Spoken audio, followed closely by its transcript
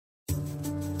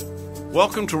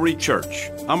Welcome to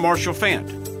ReChurch. I'm Marshall Fant,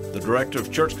 the Director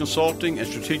of Church Consulting and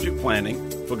Strategic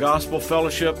Planning for Gospel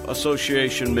Fellowship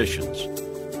Association Missions.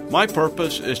 My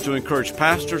purpose is to encourage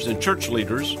pastors and church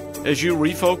leaders as you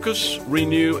refocus,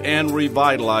 renew, and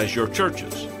revitalize your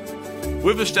churches.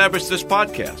 We've established this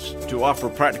podcast to offer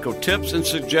practical tips and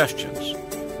suggestions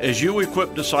as you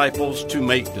equip disciples to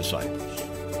make disciples.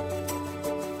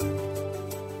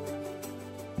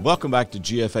 Welcome back to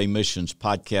GFA Missions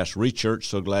Podcast ReChurch.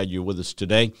 So glad you're with us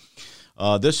today.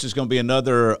 This is going to be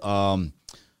another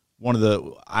one of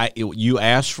the You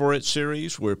Asked For It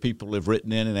series where people have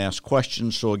written in and asked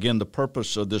questions. So again, the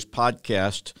purpose of this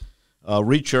podcast,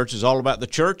 ReChurch, is all about the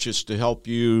church. It's to help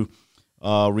you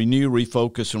renew,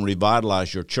 refocus, and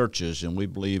revitalize your churches. And we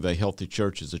believe a healthy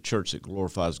church is a church that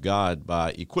glorifies God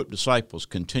by equipped disciples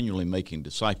continually making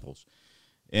disciples.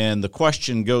 And the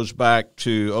question goes back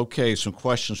to, some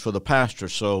questions for the pastor.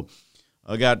 So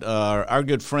I got our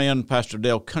good friend, Pastor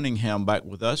Dale Cunningham, back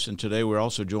with us. And today we're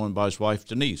also joined by his wife,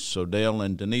 Denise. So Dale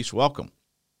and Denise, welcome.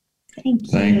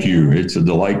 Thank you. It's a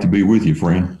delight to be with you,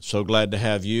 friend. So glad to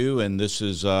have you. And this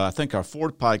is, I think, our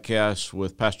fourth podcast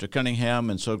with Pastor Cunningham.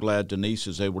 And so glad Denise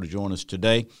is able to join us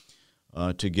today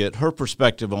to get her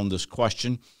perspective on this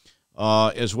question.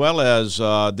 As well as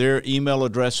their email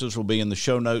addresses will be in the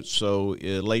show notes. So,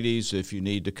 ladies, if you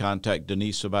need to contact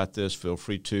Denise about this, feel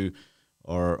free to,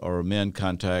 or men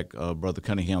contact Brother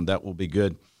Cunningham. That will be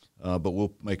good, but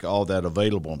we'll make all that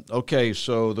available. Okay,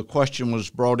 so the question was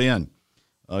brought in.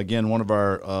 Again, one of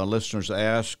our listeners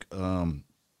asked,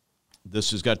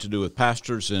 this has got to do with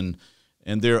pastors and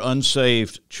their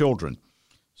unsaved children.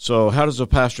 So how does a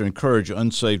pastor encourage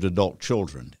unsaved adult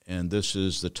children? And this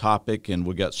is the topic, and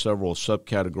we got several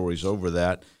subcategories over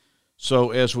that. So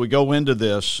as we go into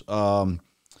this, Dale,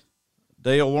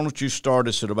 why don't you start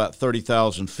us at about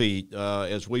 30,000 feet?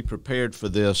 As we prepared for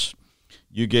this,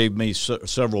 you gave me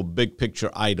several big picture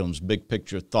items, big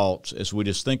picture thoughts, as we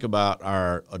just think about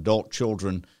our adult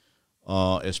children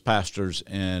as pastors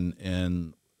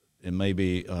and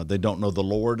maybe they don't know the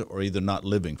Lord or either not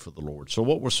living for the Lord. So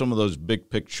what were some of those big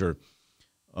picture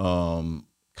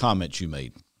comments you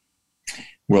made?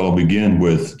 Well, I'll begin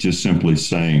with just simply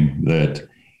saying that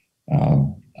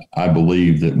I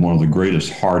believe that one of the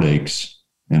greatest heartaches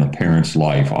in a parent's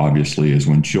life, obviously, is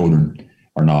when children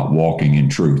are not walking in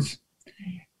truth.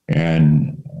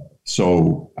 And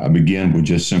so I begin with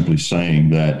just simply saying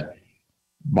that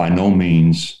by no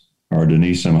means are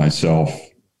Denise and myself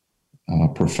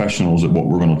professionals at what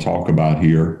we're going to talk about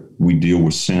here. We deal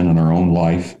with sin in our own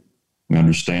life. We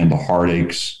understand the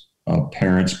heartaches of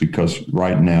parents because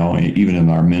right now, even in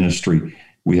our ministry,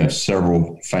 we have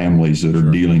several families that are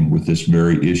dealing with this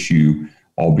very issue,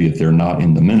 albeit they're not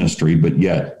in the ministry, but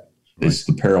yet it's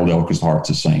the parallel because the heart's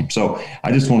the same. So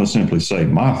I just want to simply say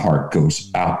my heart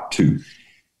goes out to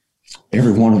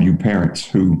every one of you parents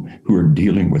who are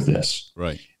dealing with this.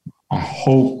 Right. I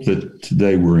hope that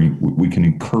today we can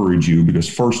encourage you because,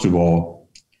 first of all,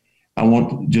 I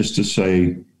want just to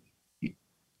say,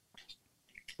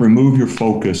 remove your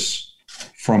focus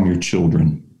from your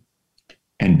children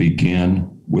and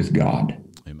begin with God.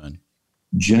 Amen.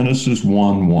 Genesis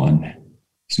 1:1.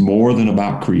 It's more than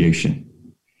about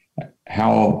creation.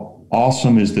 How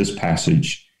awesome is this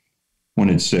passage when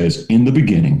it says, in the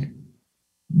beginning,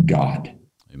 God.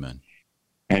 Amen.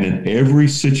 And in every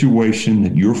situation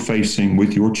that you're facing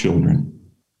with your children,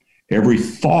 every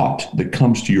thought that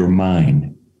comes to your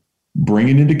mind, bring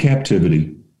it into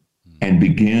captivity and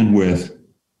begin with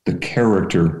the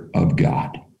character of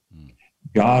God.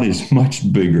 God is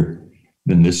much bigger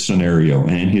than this scenario.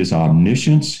 And in his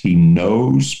omniscience, he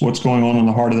knows what's going on in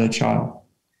the heart of that child.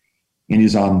 In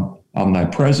his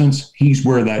omnipresence, he's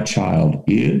where that child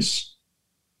is.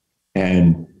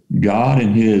 And God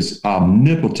in his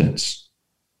omnipotence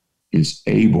is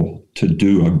able to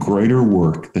do a greater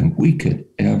work than we could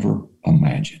ever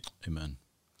imagine. Amen.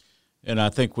 And I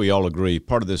think we all agree,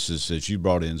 part of this is, as you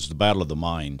brought in, is the battle of the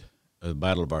mind, the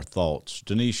battle of our thoughts.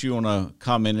 Denise, you want to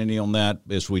comment any on that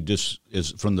as we just,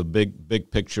 is from the big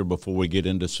picture before we get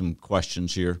into some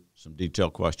questions here, some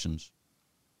detailed questions?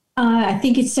 I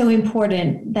think it's so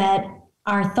important that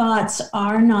our thoughts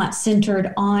are not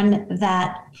centered on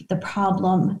the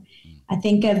problem. I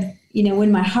think of,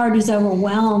 when my heart is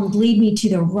overwhelmed, lead me to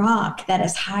the rock that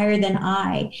is higher than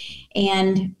I.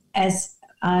 And as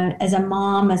a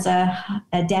mom, as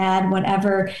a dad,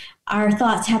 whatever, our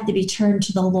thoughts have to be turned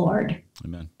to the Lord.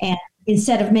 Amen. And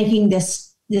instead of making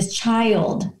this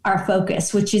child our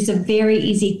focus, which is a very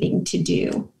easy thing to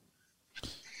do.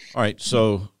 All right,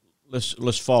 so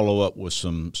let's follow up with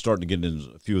starting to get into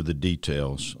a few of the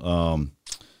details.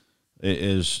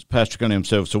 as Pastor Cunningham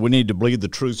said, so we need to believe the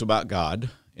truths about God.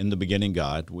 In the beginning,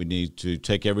 God. We need to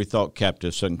take every thought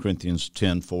captive, 2 Corinthians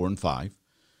 10, 4 and 5.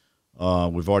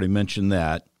 We've already mentioned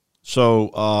that. So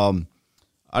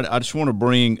I just want to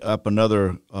bring up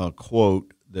another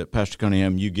quote that Pastor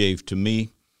Cunningham, you gave to me,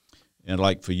 and I'd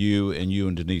like for you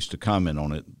and Denise to comment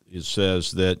on it. It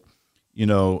says that,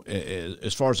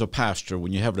 as far as a pastor,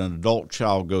 when you have an adult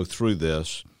child go through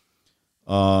this,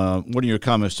 one of your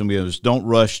comments to me is, don't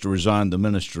rush to resign the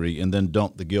ministry and then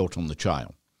dump the guilt on the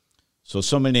child.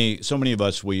 So many of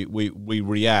us, we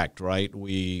react, right?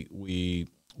 We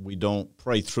don't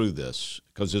pray through this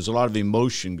because there's a lot of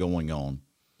emotion going on.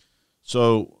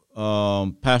 So,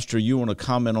 Pastor, you want to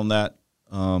comment on that,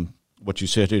 what you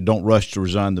said here, don't rush to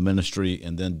resign the ministry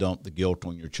and then dump the guilt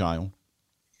on your child?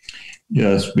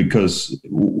 Yes, because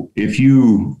if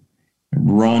you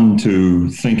run to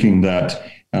thinking that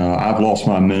I've lost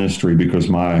my ministry because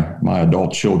my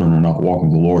adult children are not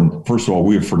walking with the Lord, first of all,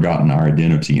 we have forgotten our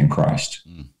identity in Christ.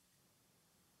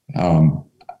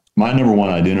 My number one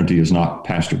identity is not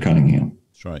Pastor Cunningham.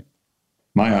 That's right.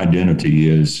 My identity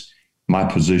is my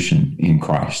position in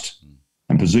Christ.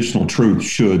 And positional truth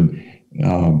should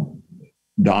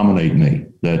dominate me,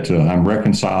 that I'm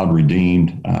reconciled,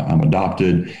 redeemed, I'm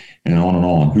adopted, and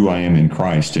on, who I am in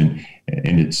Christ. And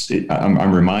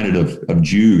I'm reminded of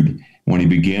Jude when he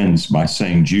begins by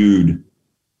saying, Jude,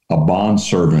 a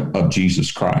bondservant of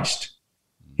Jesus Christ.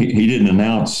 He didn't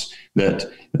announce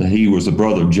that he was the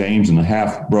brother of James and the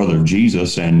half brother of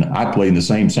Jesus, and I played in the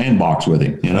same sandbox with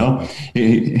him.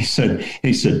 He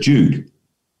said, Jude,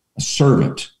 a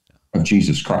servant of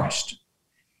Jesus Christ.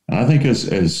 And I think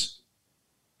as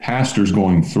pastors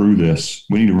going through this,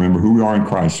 we need to remember who we are in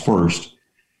Christ first.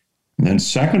 And then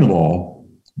second of all,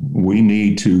 we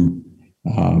need to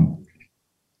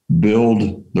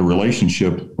build the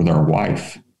relationship with our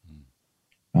wife.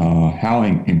 How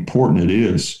important it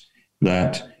is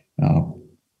that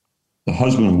the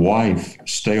husband and wife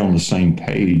stay on the same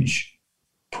page,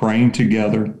 praying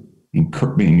together,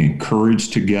 being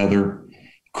encouraged together,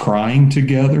 crying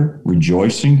together,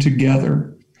 rejoicing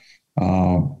together,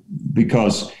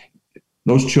 because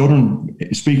those children,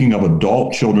 speaking of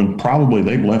adult children, probably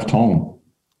they've left home.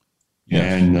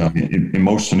 Yes. And in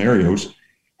most scenarios,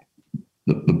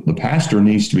 the pastor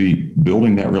needs to be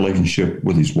building that relationship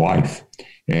with his wife.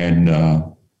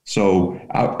 And so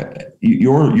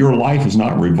your life is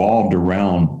not revolved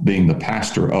around being the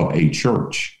pastor of a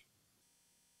church.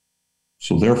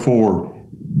 So therefore,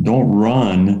 don't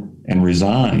run and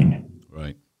resign.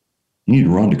 Right. You need to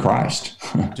run to Christ.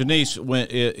 Denise,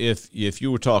 if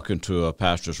you were talking to a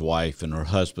pastor's wife and her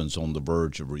husband's on the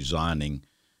verge of resigning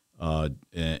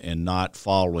and not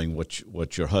following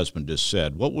what your husband just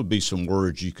said, what would be some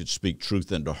words you could speak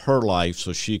truth into her life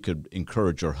so she could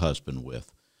encourage her husband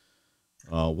with?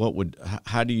 How would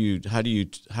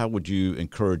you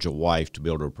encourage a wife to be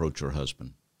able to approach her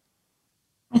husband?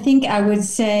 I think I would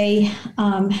say,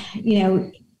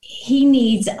 he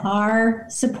needs our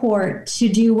support to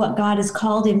do what God has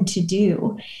called him to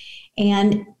do.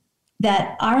 And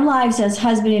that our lives as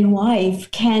husband and wife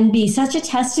can be such a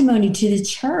testimony to the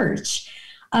church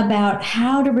about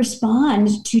how to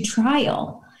respond to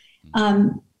trial.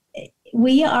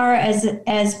 We are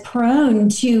as prone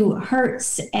to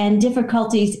hurts and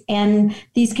difficulties and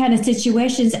these kind of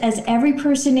situations as every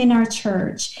person in our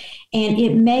church. And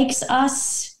it makes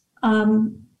us,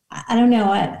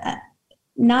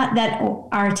 not that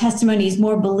our testimony is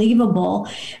more believable,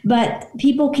 but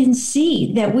people can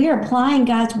see that we are applying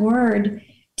God's word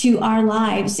to our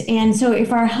lives. And so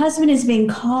if our husband is being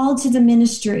called to the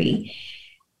ministry,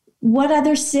 what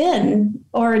other sin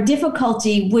or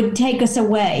difficulty would take us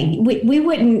away? We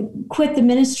wouldn't quit the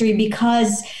ministry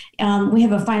because we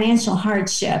have a financial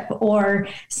hardship or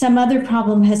some other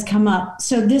problem has come up.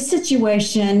 So this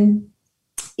situation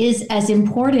is as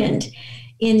important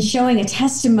in showing a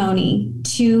testimony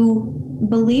to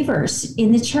believers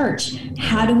in the church.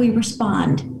 How do we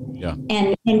respond? Yeah.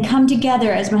 And come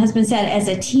together, as my husband said, as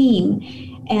a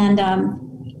team. And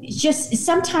just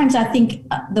sometimes I think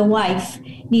the wife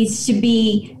needs to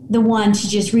be the one to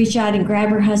just reach out and grab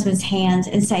her husband's hands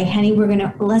and say, honey,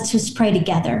 let's just pray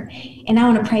together. And I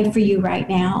want to pray for you right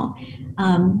now.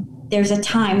 There's a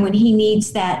time when he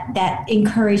needs that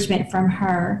encouragement from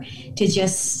her to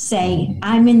just say,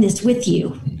 I'm in this with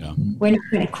you. Yeah. We're not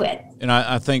going to quit. And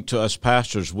I think to us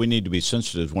pastors, we need to be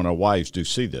sensitive when our wives do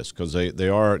see this, because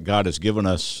God has given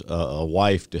us a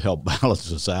wife to help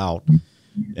balance us out.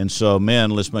 And so,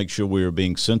 men, let's make sure we are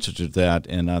being sensitive to that.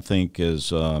 And I think,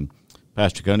 as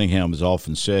Pastor Cunningham has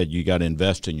often said, you got to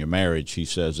invest in your marriage. He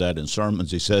says that in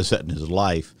sermons. He says that in his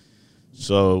life.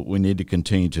 So we need to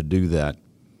continue to do that.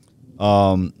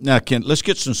 Now, Ken, let's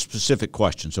get some specific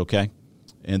questions, okay?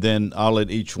 And then I'll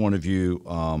let each one of you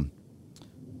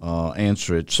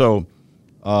answer it. So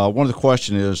one of the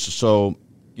questions is, so,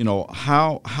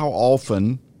 how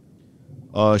often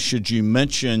should you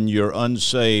mention your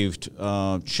unsaved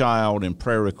child in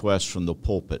prayer requests from the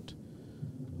pulpit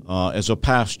as a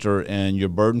pastor and your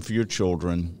burden for your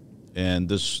children and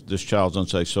this child's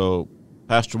unsaved? So,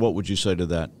 Pastor, what would you say to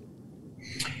that?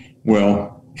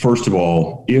 Well, first of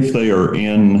all, if they are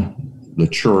in the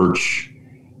church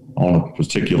on a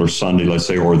particular Sunday, let's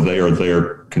say, or they are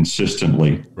there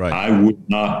consistently, right, I would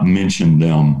not mention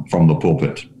them from the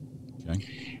pulpit.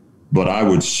 Okay. But I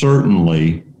would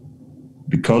certainly,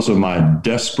 because of my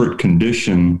desperate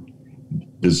condition,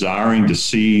 desiring to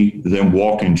see them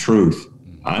walk in truth,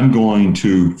 I'm going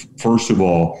to, first of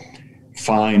all,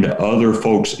 find other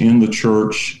folks in the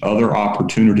church, other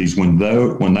opportunities when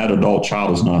that adult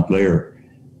child is not there,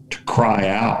 to cry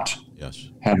out. Yes.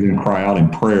 Have them cry out in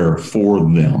prayer for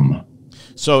them.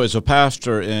 So as a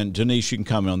pastor, and Denise, you can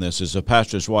comment on this, as a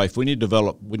pastor's wife, we need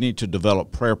to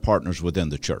develop prayer partners within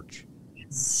the church.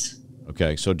 Yes.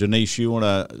 Okay, so Denise, you want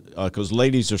to, because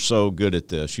ladies are so good at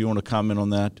this, you want to comment on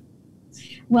that?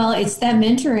 Well, it's that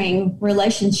mentoring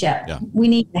relationship. Yeah. We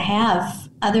need to have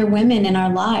other women in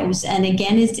our lives. And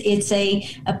again, it's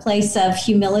a place of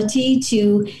humility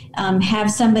to have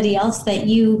somebody else that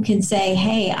you can say,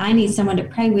 hey, I need someone to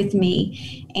pray with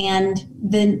me. And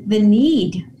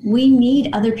we need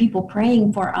other people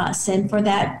praying for us and for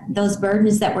those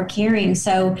burdens that we're carrying.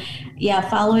 So yeah,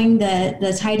 following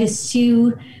the Titus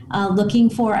 2, looking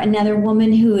for another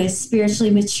woman who is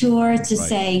spiritually mature to right.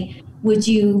 say, would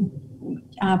you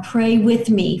pray with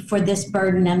me for this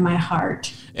burden in my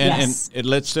heart? And it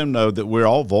lets them know that we're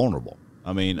all vulnerable.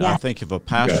 I mean, yeah. I think if a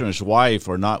pastor and his wife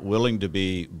are not willing to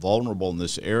be vulnerable in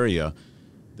this area,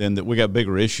 then that we got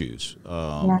bigger issues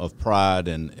of pride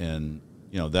and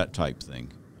that type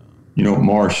thing.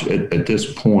 Marsh, at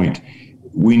this point,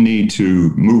 we need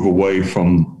to move away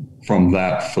from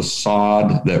that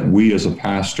facade that we as a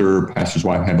pastor's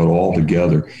wife have it all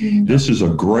together. Mm-hmm. This is a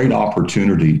great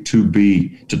opportunity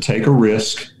to take a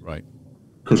risk. Right.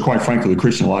 Because quite frankly, the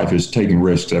Christian life is taking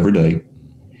risks every day.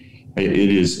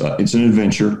 It's an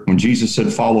adventure. When Jesus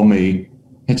said, follow me,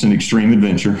 it's an extreme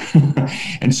adventure.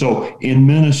 And so in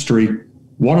ministry,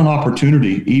 what an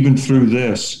opportunity, even through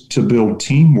this, to build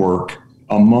teamwork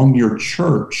among your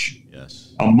church,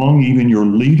 yes, among even your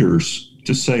leaders,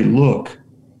 to say, look,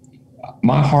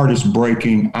 my heart is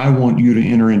breaking. I want you to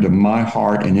enter into my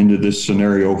heart and into this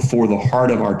scenario for the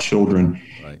heart of our children.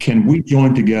 Right. Can we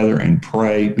join together and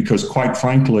pray? Because quite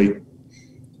frankly,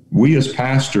 we as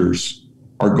pastors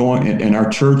are going, and our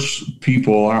church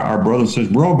people, our brothers and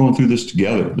sisters, we're all going through this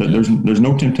together. There's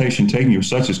no temptation taking you,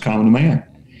 such as common to man.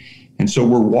 And so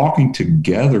we're walking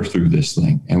together through this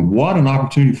thing. And what an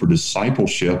opportunity for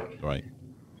discipleship. Right.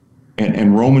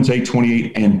 And Romans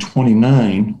 8:28 and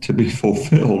 29 to be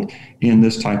fulfilled in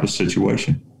this type of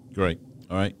situation. Great.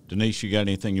 All right. Denise, you got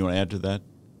anything you want to add to that?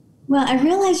 Well, I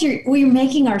realize we're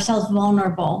making ourselves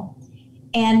vulnerable.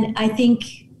 And I think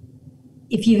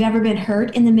if you've ever been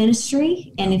hurt in the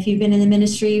ministry, and if you've been in the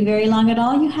ministry very long at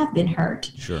all, you have been hurt.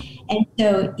 Sure. And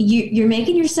so you're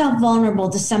making yourself vulnerable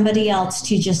to somebody else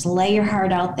to just lay your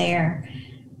heart out there.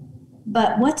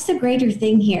 But what's the greater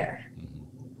thing here?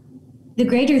 The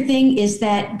greater thing is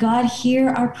that God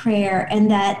hear our prayer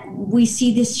and that we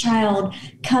see this child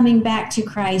coming back to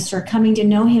Christ or coming to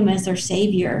know him as their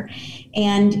Savior.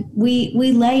 And we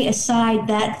lay aside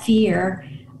that fear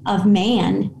of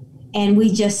man and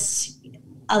we just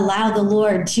allow the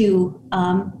Lord to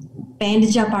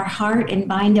bandage up our heart and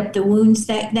bind up the wounds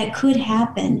that could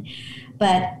happen.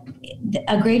 But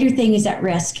a greater thing is at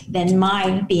risk than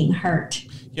my being hurt.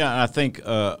 Yeah, and I think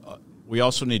we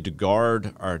also need to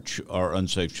guard our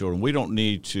unsaved children. We don't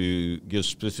need to give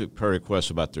specific prayer requests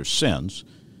about their sins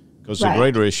because right. the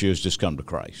greater issue is just come to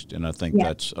Christ. And I think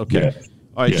that's okay. Yes.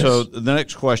 All right, yes. So the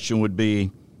next question would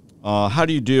be, how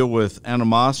do you deal with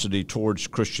animosity towards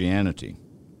Christianity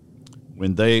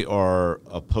when they are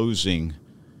opposing,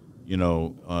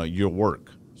 your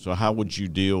work? So how would you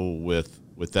deal with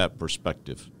that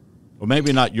perspective? Or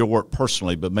maybe not your work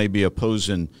personally, but maybe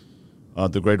opposing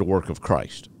the greater work of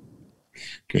Christ.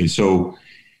 Okay, so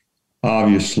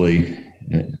obviously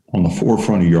on the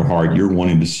forefront of your heart, you're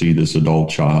wanting to see this adult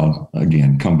child,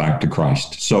 again, come back to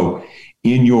Christ. So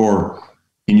in your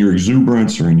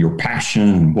exuberance or in your passion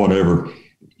and whatever,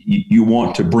 you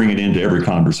want to bring it into every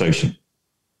conversation.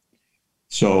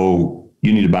 So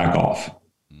you need to back off.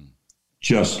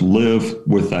 Just live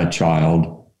with that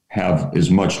child, have as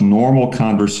much normal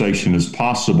conversation as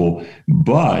possible,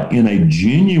 but in a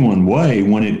genuine way,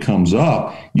 when it comes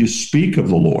up, you speak of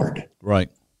the Lord. Right.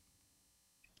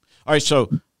 All right. So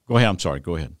go ahead. I'm sorry.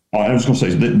 Go ahead. I was going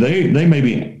to say they may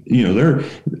be,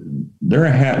 their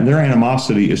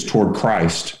animosity is toward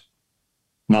Christ,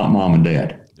 not mom and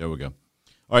dad. There we go.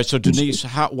 All right. So Denise,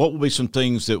 what will be some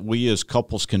things that we as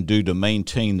couples can do to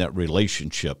maintain that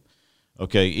relationship?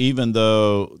 Okay. Even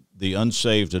though the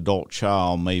unsaved adult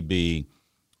child may be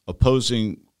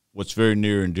opposing what's very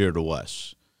near and dear to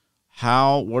us,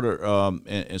 what are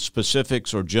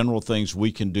specifics or general things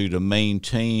we can do to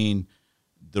maintain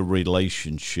the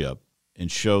relationship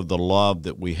and show the love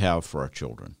that we have for our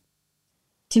children?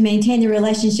 To maintain the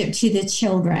relationship to the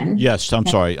children. Yes, I'm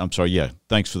sorry. Yeah,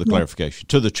 thanks for the clarification.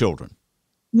 To the children.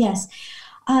 Yes.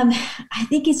 I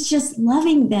think it's just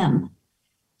loving them.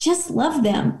 Just love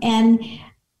them and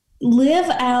live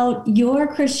out your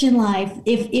Christian life.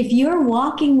 If you're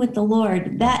walking with the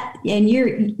Lord,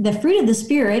 the fruit of the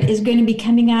Spirit is going to be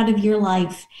coming out of your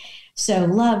life. So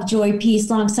love, joy, peace,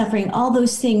 long suffering, all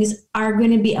those things are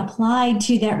going to be applied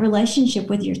to that relationship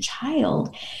with your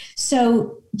child.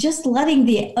 So just letting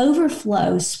the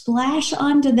overflow splash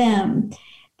onto them,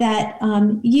 that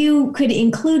you could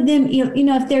include them.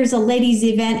 If there's a ladies'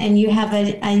 event and you have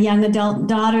a young adult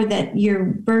daughter that you're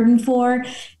burdened for,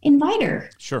 invite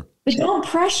her. Sure. But don't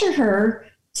pressure her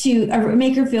to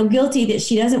make her feel guilty that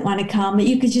she doesn't want to come. But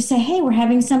you could just say, hey, we're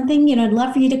having something, I'd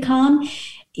love for you to come,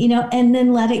 and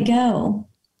then let it go.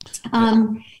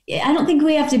 I don't think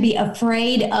we have to be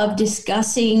afraid of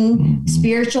discussing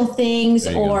spiritual things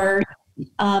or,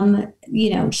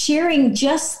 sharing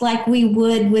just like we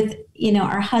would with,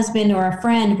 our husband or a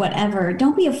friend, whatever.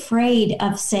 Don't be afraid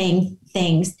of saying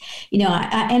things,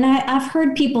 I've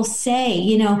heard people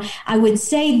say, I would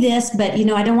say this, but,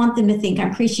 I don't want them to think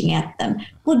I'm preaching at them.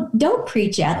 Well, don't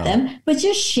preach at them, but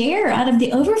just share out of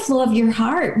the overflow of your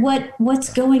heart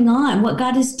what's going on, what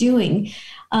God is doing.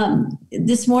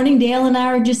 This morning, Dale and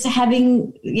I were just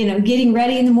having, getting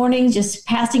ready in the morning, just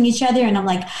passing each other. And I'm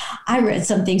like, I read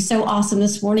something so awesome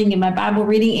this morning in my Bible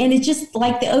reading. And it's just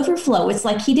like the overflow. It's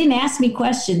like he didn't ask me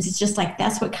questions. It's just like,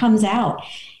 that's what comes out.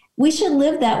 We should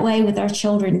live that way with our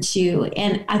children too.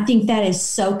 And I think that is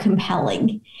so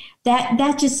compelling that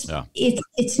just,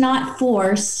 it's not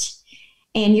forced.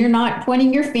 And you're not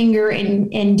pointing your finger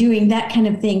and doing that kind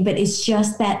of thing, but it's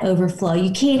just that overflow.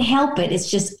 You can't help it.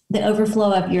 It's just the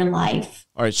overflow of your life.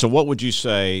 All right. So what would you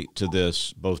say to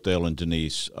this, both Dale and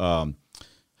Denise? Have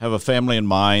a family in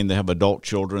mind. They have adult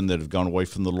children that have gone away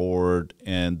from the Lord,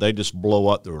 and they just blow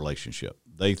up the relationship.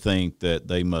 They think that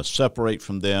they must separate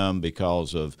from them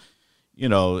because of,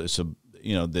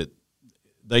 that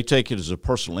they take it as a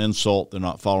personal insult. They're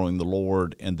not following the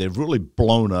Lord, and they've really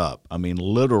blown up. I mean,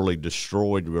 literally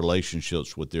destroyed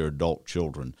relationships with their adult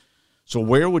children. So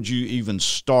where would you even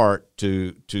start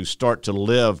to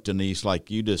live, Denise,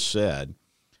 like you just said?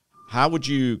 How would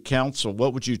you counsel?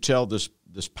 What would you tell this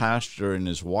pastor and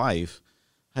his wife?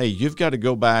 Hey, you've got to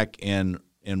go back and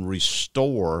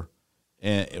restore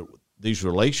these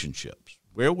relationships.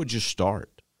 Where would you start?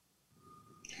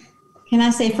 Can I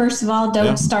say, first of all,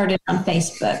 don't start it on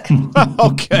Facebook.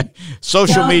 Okay.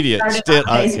 Social media.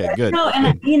 Okay, good. No,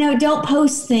 and don't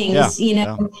post things,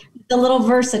 the little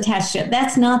verse attached to it.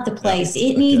 That's not the place.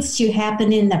 It needs to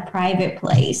happen in the private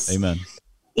place. Amen.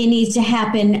 It needs to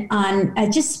happen on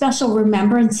just special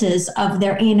remembrances of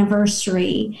their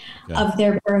anniversary, of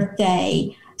their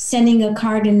birthday, sending a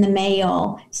card in the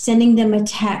mail, sending them a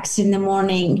text in the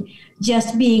morning,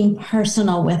 just being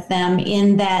personal with them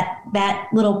in that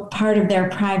little part of their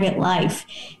private life,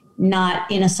 not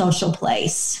in a social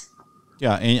place.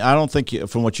 Yeah, and I don't think,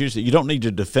 from what you said, you don't need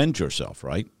to defend yourself,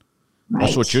 right?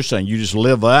 That's what you're saying. You just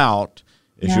live out,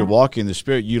 as you're walking in the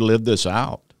Spirit, you live this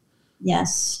out.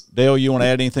 Yes. Dale, you want to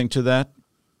add anything to that?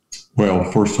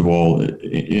 Well, first of all,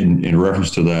 in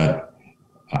reference to that,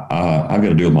 I've got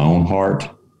to deal with my own heart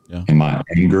and my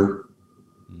anger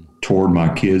toward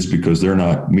my kids because they're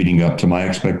not meeting up to my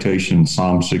expectation.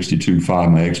 Psalm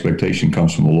 62:5, my expectation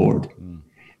comes from the Lord.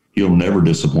 He'll never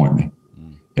disappoint me.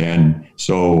 And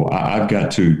so I've got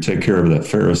to take care of that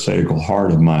Pharisaical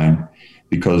heart of mine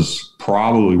because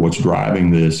probably what's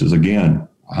driving this is, again,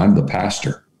 I'm the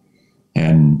pastor.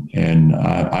 And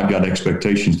I've got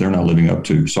expectations they're not living up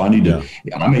to. So I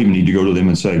may even need to go to them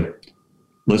and say,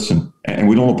 listen, and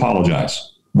we don't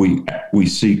apologize. We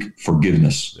seek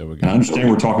forgiveness. And I understand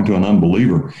we're talking to an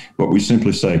unbeliever, but we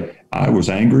simply say, I was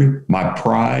angry. My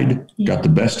pride got the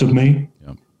best of me.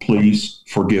 Yeah. Please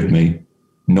forgive me.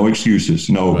 No excuses.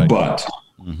 No, but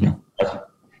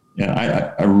And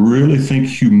I really think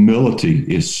humility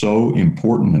is so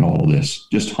important in all of this.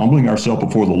 Just humbling ourselves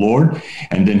before the Lord,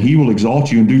 and then He will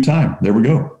exalt you in due time. There we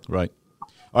go. Right.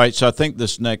 All right. So I think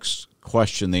this next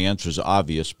question, the answer is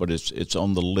obvious, but it's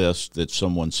on the list that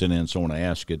someone sent in, so I want to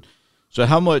ask it. So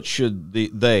how much should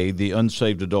the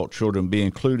unsaved adult children, be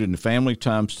included in family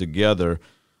times together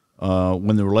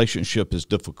when the relationship is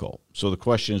difficult? So the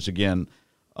question is, again,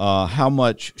 how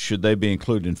much should they be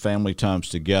included in family times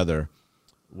together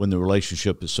when the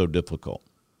relationship is so difficult?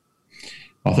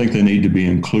 I think they need to be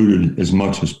included as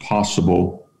much as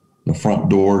possible. The front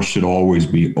door should always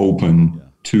be open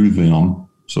to them,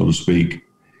 so to speak.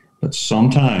 But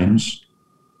sometimes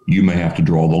you may have to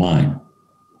draw the line.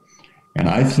 And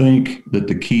I think that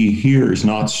the key here is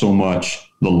not so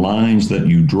much the lines that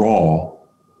you draw,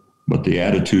 but the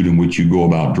attitude in which you go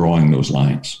about drawing those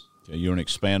lines. Okay, you want to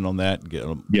expand on that?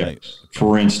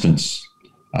 For instance,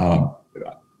 I'm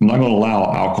not going to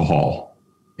allow alcohol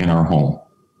in our home.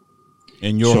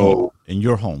 In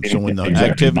your home. So in the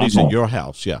activities at your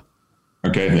house, yeah.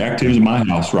 Okay, the activities in my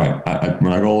house, right. We're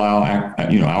not going to allow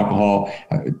alcohol.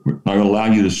 We're not going to allow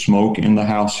you to smoke in the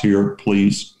house here,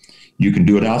 please. You can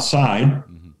do it outside,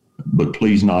 but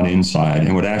please not inside,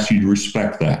 and would ask you to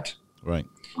respect that. Right.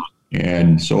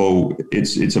 And so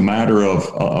it's a matter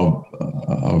of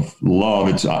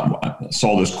love. I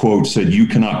saw this quote said, "You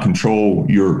cannot control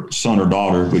your son or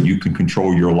daughter, but you can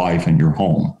control your life and your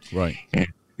home." Right.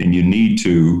 And you need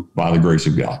to, by the grace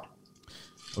of God.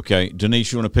 Okay,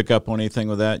 Denise, you want to pick up on anything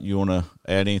with that? You want to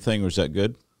add anything, or is that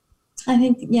good? I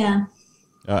think, yeah.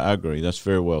 I agree. That's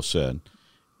very well said.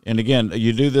 And again,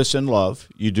 you do this in love.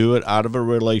 You do it out of a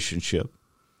relationship.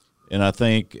 And I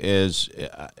think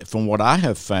from what I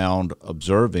have found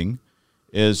observing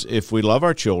is if we love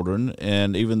our children,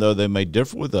 and even though they may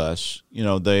differ with us,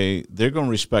 they're going to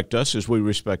respect us as we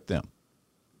respect them.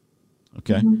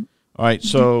 Okay. Mm-hmm. All right.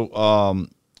 So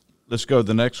let's go to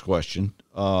the next question.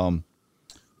 What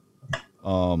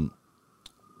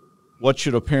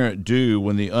should a parent do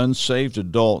when the unsaved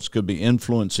adults could be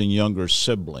influencing younger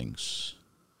siblings?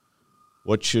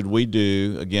 What should we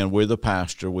do? Again, we're the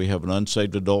pastor. We have an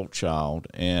unsaved adult child,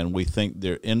 and we think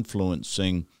they're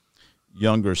influencing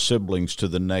younger siblings to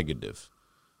the negative.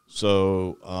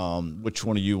 So which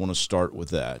one of you want to start with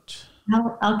that?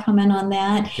 I'll comment on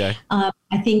that. Okay. I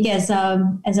think as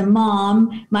a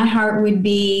mom, my heart would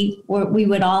be we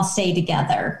would all stay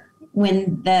together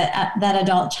when that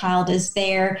adult child is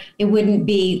there. It wouldn't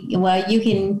be, well, you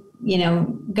can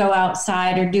go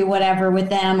outside or do whatever with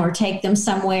them or take them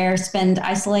somewhere, spend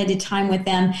isolated time with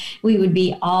them. We would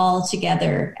be all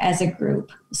together as a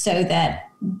group so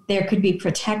that there could be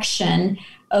protection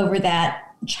over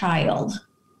that child.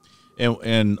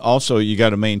 And also you got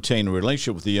to maintain a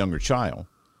relationship with the younger child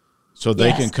so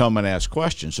they can come and ask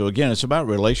questions. So again, it's about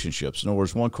relationships. In other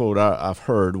words, one quote I've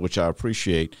heard, which I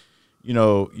appreciate,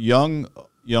 young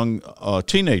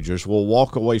teenagers will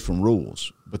walk away from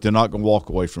rules, but they're not going to walk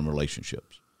away from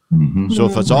relationships. Mm-hmm. So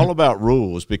if it's all about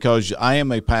rules, because I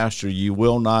am a pastor, you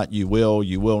will not, you will,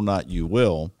 you will not, you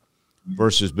will,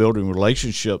 versus building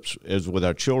relationships as with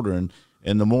our children.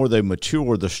 And the more they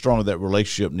mature, the stronger that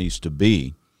relationship needs to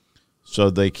be so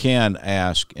they can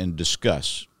ask and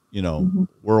discuss,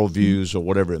 worldviews or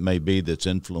whatever it may be that's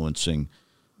influencing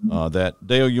that.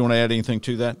 Dale, you want to add anything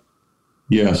to that?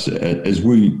 Yes, as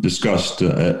we discussed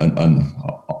the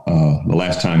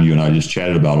last time you and I just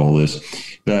chatted about all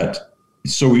this, that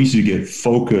it's so easy to get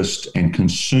focused and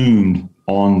consumed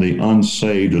on the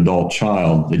unsaved adult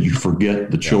child that you forget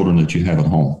the children that you have at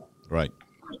home. Right.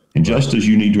 And just as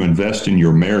you need to invest in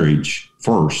your marriage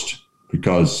first,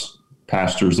 because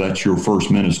pastors, that's your first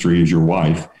ministry is your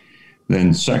wife,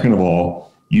 then second of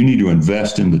all, you need to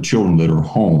invest in the children that are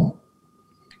home.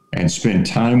 And spend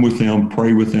time with them,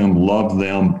 pray with them, love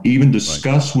them, even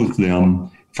discuss with them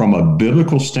from a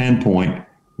biblical standpoint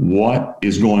what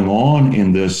is going on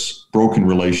in this broken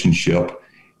relationship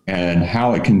and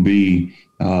how it can be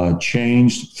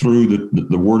changed through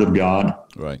the Word of God.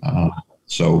 Right.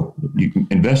 So you can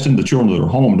invest in the children that are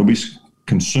home. Don't be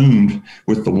consumed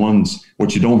with the ones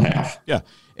what you don't have. Yeah.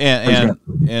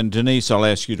 And Denise, I'll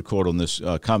ask you to quote on this,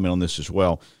 comment on this as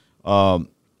well.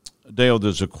 Dale,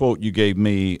 there's a quote you gave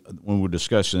me when we were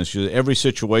discussing this. Every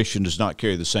situation does not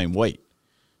carry the same weight.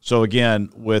 So again,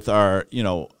 with our,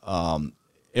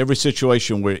 every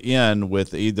situation we're in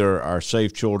with either our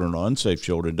saved children or unsaved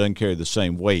children doesn't carry the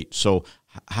same weight. So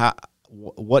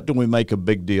what do we make a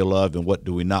big deal of and what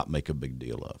do we not make a big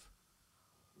deal of?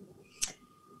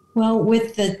 Well,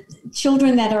 with the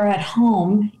children that are at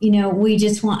home, we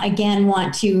just want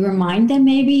to remind them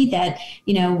maybe that,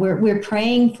 we're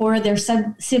praying for their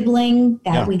sibling,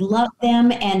 that we love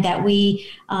them, and that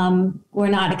we're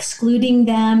not excluding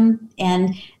them,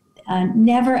 and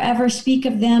never ever speak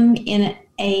of them in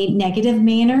a negative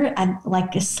manner,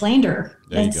 like a slander.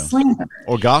 There you go. Slander.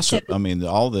 Or gossip. So,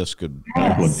 all this could.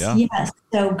 Yes.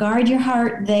 So guard your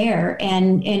heart there,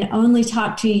 and only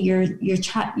talk to your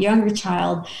younger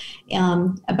child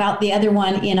about the other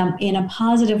one in a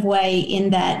positive way.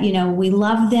 In that, we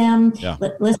love them. Yeah.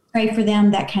 Let's pray for them.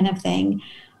 That kind of thing.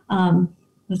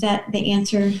 Was that the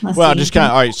answer? Well, just kind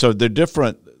of. All right. So they're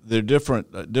different.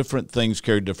 Different things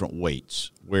carry different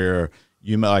weights. Where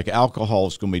like alcohol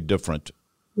is going to be different.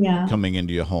 Yeah. Coming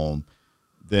into your home.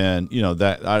 Then,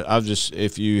 that I'll just,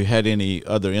 if you had any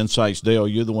other insights, Dale,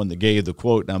 you're the one that gave the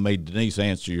quote, and I made Denise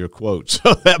answer your quote.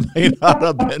 So that may not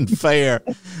have been fair.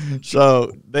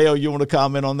 So, Dale, you want to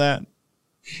comment on that?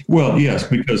 Well, yes,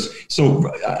 because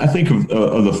I think of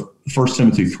the 1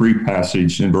 Timothy 3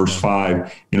 passage in verse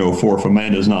 5, for if a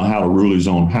man does not know how to rule his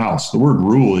own house, the word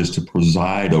rule is to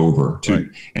preside over,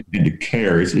 and to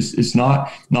care. It's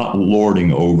not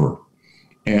lording over.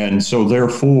 And so,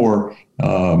 therefore,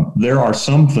 there are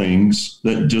some things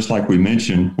that, just like we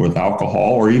mentioned with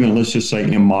alcohol, or even let's just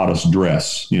say immodest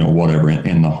dress, whatever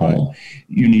in the home,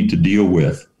 you need to deal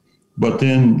with. But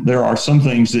then there are some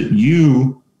things that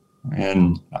you,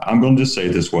 and I'm going to just say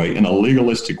it this way, in a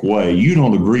legalistic way, you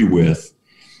don't agree with,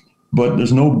 but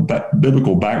there's no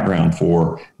biblical background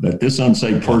for that this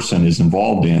unsaved person is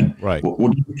involved in. Right. Well,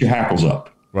 get your hackles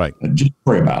up. Right. Just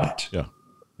pray about it. Yeah.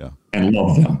 And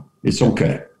love them. It's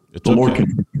okay. The Lord can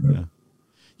do it.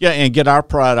 Yeah, and get our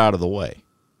pride out of the way.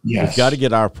 Yes. We've got to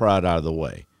get our pride out of the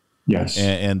way. Yes.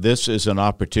 And this is an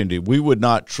opportunity. We would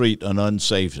not treat an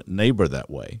unsaved neighbor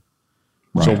that way.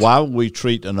 Right. So why would we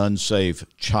treat an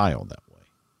unsaved child that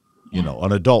way?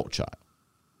 An adult child.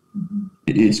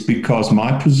 It's because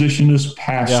my position as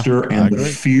pastor and the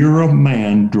fear of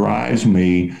man drives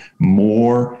me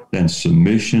more than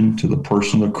submission to the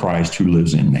person of Christ who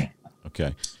lives in me.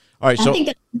 Okay. All right, so I think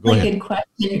that's a really good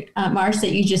question, Marsh,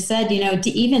 that you just said, to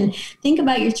even think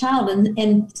about your child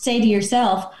and say to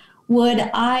yourself, would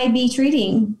I be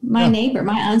treating my neighbor,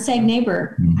 my unsaved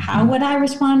neighbor? Mm-hmm. How would I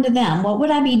respond to them? What would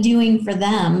I be doing for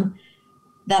them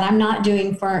that I'm not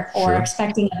doing for or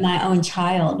expecting of my own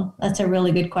child? That's a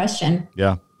really good question.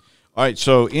 Yeah. All right,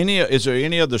 so is there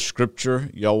any other scripture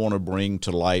y'all want to bring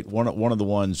to light? One of the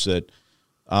ones that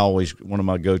one of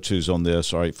my go-tos on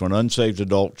this, all right, for an unsaved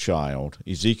adult child,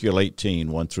 Ezekiel 18,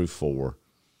 1-4,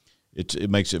 it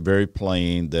makes it very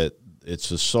plain that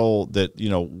it's a soul that,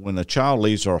 when a child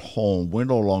leaves our home, we're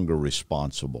no longer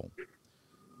responsible.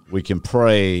 We can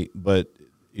pray, but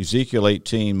Ezekiel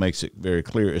 18 makes it very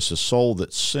clear it's a soul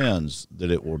that sins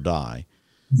that it will die.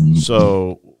 Mm-hmm.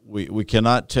 So we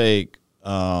cannot take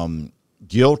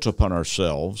guilt upon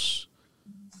ourselves.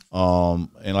 And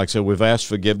like I said, we've asked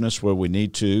forgiveness where we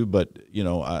need to, but,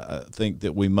 I think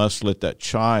that we must let that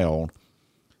child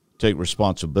take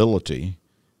responsibility.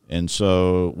 And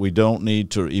so we don't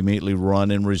need to immediately run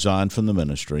and resign from the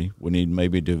ministry. We need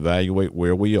maybe to evaluate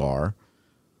where we are.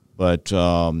 But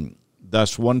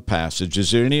that's one passage.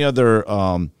 Is there any other,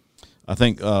 I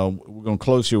think we're going to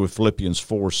close here with Philippians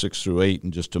 4, 6-8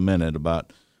 in just a minute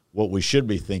about what we should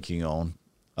be thinking on.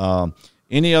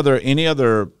 Any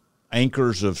other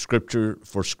anchors of Scripture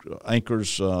for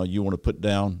anchors you want to put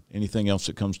down? Anything else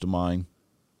that comes to mind?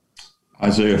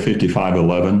 Isaiah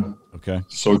 55:11. Okay.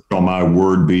 So shall my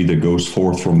word be that goes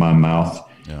forth from my mouth.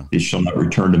 Yeah. It shall not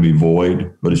return to me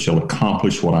void, but it shall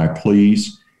accomplish what I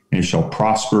please, and it shall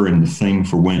prosper in the thing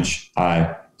for which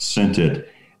I sent it.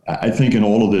 I think in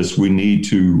all of this, we need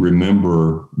to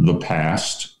remember the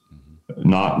past,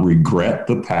 not regret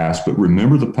the past, but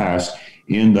remember the past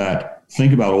in that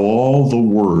think about all the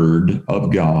word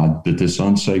of God that this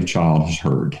unsaved child has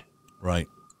heard. Right.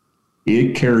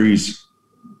 It carries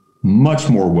much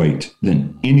more weight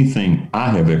than anything I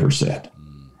have ever said.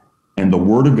 And the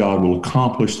word of God will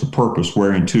accomplish the purpose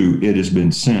whereunto it has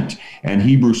been sent. And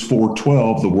Hebrews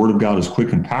 4:12, the word of God is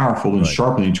quick and powerful and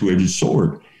sharper than a two-edged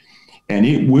sword. And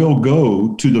it will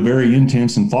go to the very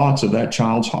intents and thoughts of that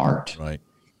child's heart. Right.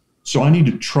 So I need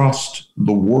to trust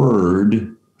the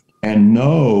word and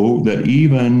know that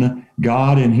even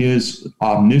God in his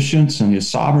omniscience and his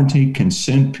sovereignty can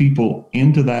send people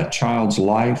into that child's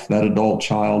life, that adult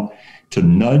child, to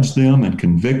nudge them and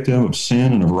convict them of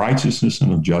sin and of righteousness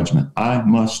and of judgment. I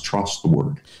must trust the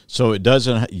word. So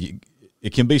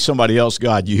it can be somebody else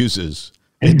God uses.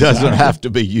 It doesn't have to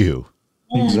be you.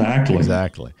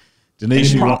 Exactly.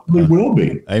 Denise, it probably will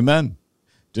be. Amen.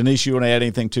 Denise, you want to add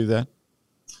anything to that?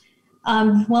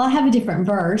 Well, I have a different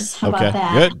verse. How about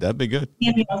that? Good. That'd be good.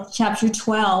 Samuel chapter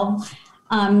 12.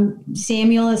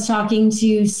 Samuel is talking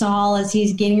to Saul as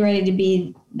he's getting ready to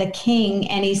be the king,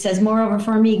 and he says, moreover,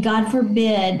 for me, God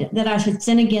forbid that I should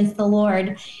sin against the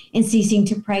Lord in ceasing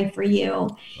to pray for you.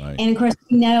 Right. And of course,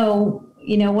 we know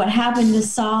what happened to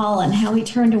Saul and how he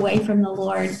turned away from the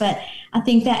Lord. But I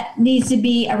think that needs to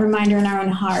be a reminder in our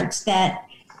own hearts that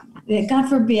God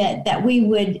forbid that we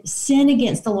would sin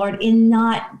against the Lord in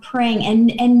not praying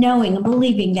and knowing and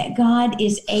believing that God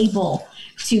is able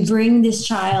to bring this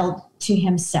child to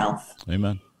himself.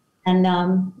 Amen. And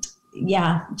I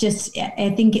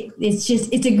think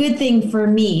it's a good thing for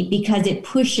me because it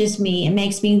pushes me, it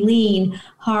makes me lean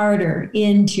harder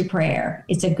into prayer.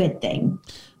 It's a good thing.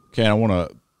 Okay, I want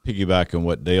to piggyback on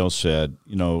what Dale said.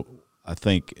 I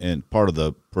think, and part of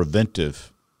the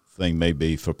preventive thing may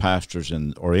be for pastors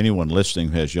or anyone listening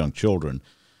who has young children,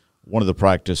 one of the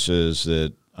practices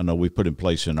that I know we put in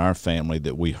place in our family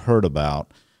that we heard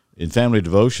about in family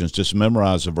devotions, just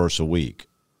memorize a verse a week,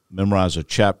 memorize a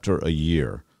chapter a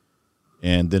year,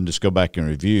 and then just go back and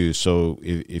review. So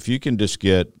if you can just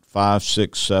get 5,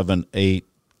 6, 7, 8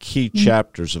 key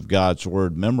chapters of God's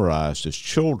Word memorized as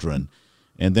children,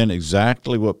 and then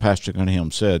exactly what Pastor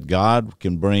Cunningham said,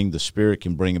 the Spirit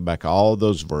can bring back all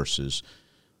those verses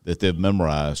that they've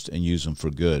memorized and use them for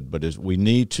good. But we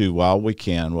need to, while we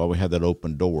have that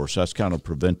open door. So that's kind of a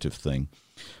preventive thing.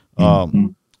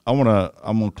 I'm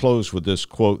gonna close with this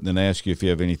quote and then ask you if you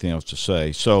have anything else to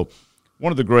say. So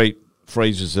one of the great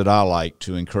phrases that I like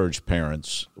to encourage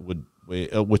parents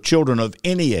with children of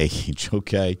any age,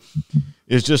 okay,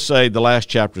 is just say the last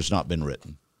chapter's not been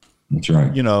written. That's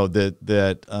right.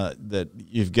 That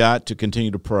you've got to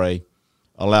continue to pray,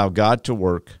 allow God to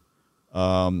work.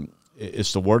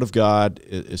 It's the Word of God.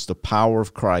 It's the power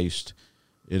of Christ.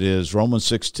 It is Romans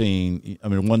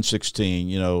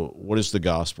 1:16. What is the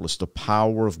gospel? It's the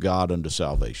power of God unto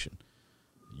salvation.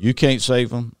 You can't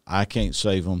save them. I can't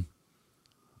save them,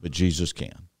 but Jesus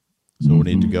can. So we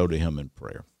need to go to him in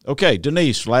prayer. Okay,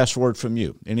 Denise, last word from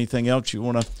you. Anything else you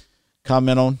want to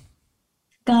comment on?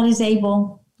 God is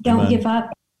able. Don't give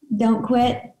up. Don't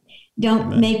quit.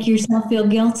 Don't make yourself feel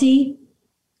guilty.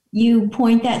 You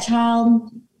point that child,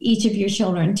 each of your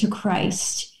children, to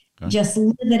Christ. Okay. Just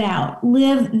live it out.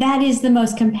 That is the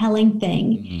most compelling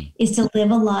thing, is to live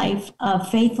a life of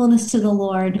faithfulness to the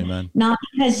Lord. Amen. Not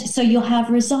because so you'll have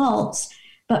results,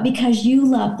 but because you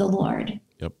love the Lord.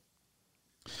 Yep.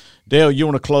 Dale, you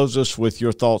want to close us with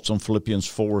your thoughts on Philippians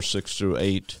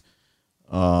 4:6-8?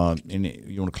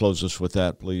 You want to close us with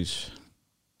that, please?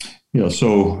 Yeah,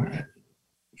 so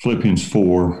Philippians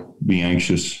 4, be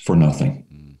anxious for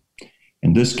nothing.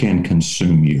 And this can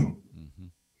consume you.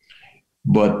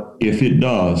 But if it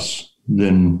does,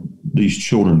 then these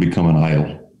children become an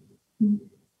idol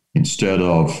instead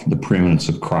of the preeminence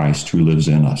of Christ who lives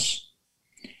in us.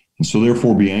 And so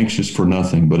therefore be anxious for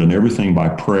nothing, but in everything by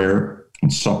prayer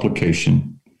and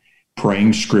supplication,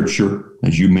 praying scripture,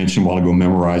 as you mentioned a while ago,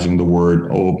 memorizing the word.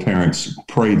 Oh, parents,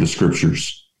 pray the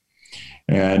scriptures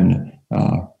and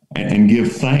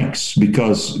give thanks,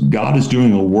 because God is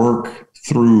doing a work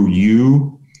through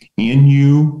you, in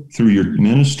you, through your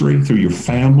ministry, through your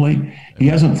family. He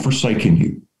hasn't forsaken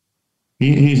you.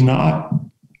 He's not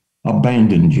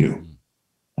abandoned you.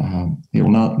 He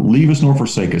will not leave us nor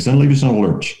forsake us, and leave us in a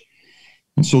lurch.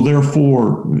 And so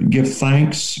therefore, give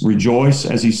thanks, rejoice,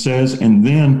 as he says. And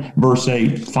then verse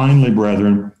 8, finally,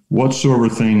 brethren, whatsoever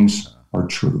things are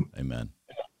true. Amen.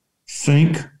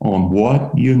 Think on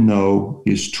what you know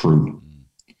is true.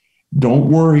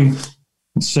 Don't worry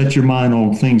and set your mind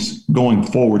on things going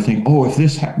forward. Think, if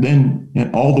this, then,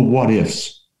 and all the what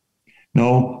ifs.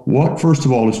 No, what, first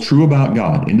of all, is true about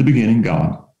God? In the beginning,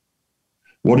 God.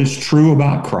 What is true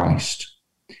about Christ?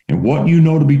 And what you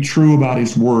know to be true about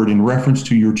his word in reference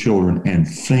to your children, and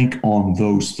think on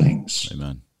those things.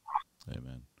 Amen.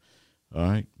 Amen. All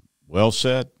right. Well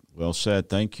said. Well said.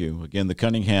 Thank you. Again, the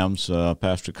Cunninghams,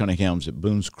 Pastor Cunninghams at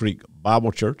Boones Creek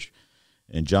Bible Church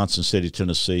in Johnson City,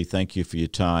 Tennessee. Thank you for your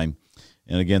time.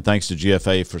 And again, thanks to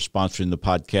GFA for sponsoring the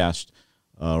podcast.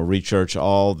 Rechurch,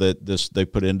 all that they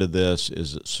put into this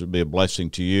should be a blessing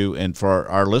to you and for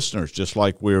our listeners, just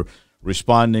like we're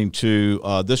responding to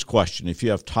this question. If you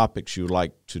have topics you would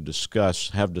like to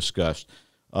have discussed,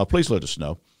 please let us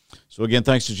know. So again,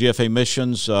 thanks to GFA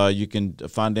Missions. You can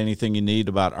find anything you need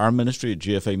about our ministry at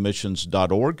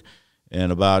gfamissions.org,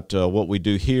 and about what we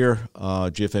do here,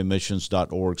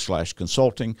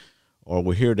 gfamissions.org/consulting. Or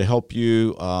we're here to help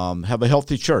you have a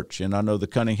healthy church. And I know the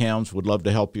Cunninghams would love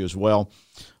to help you as well.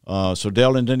 So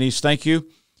Dale and Denise, thank you.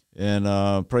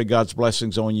 and pray God's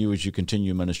blessings on you as you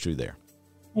continue ministry there.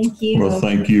 Thank you. Well,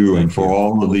 thank you. And for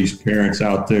all of these parents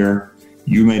out there,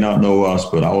 you may not know us,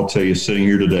 but I will tell you, sitting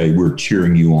here today, we're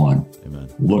cheering you on. Amen.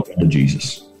 Look unto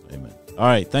Jesus. Amen. All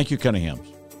right. Thank you, Cunninghams.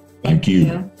 Thank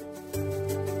you.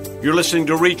 You're listening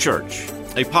to ReChurch,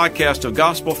 a podcast of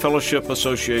Gospel Fellowship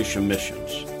Association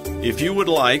Missions. If you would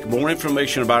like more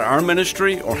information about our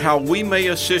ministry or how we may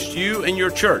assist you and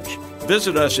your church,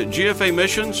 visit us at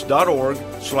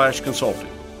gfamissions.org/consulting.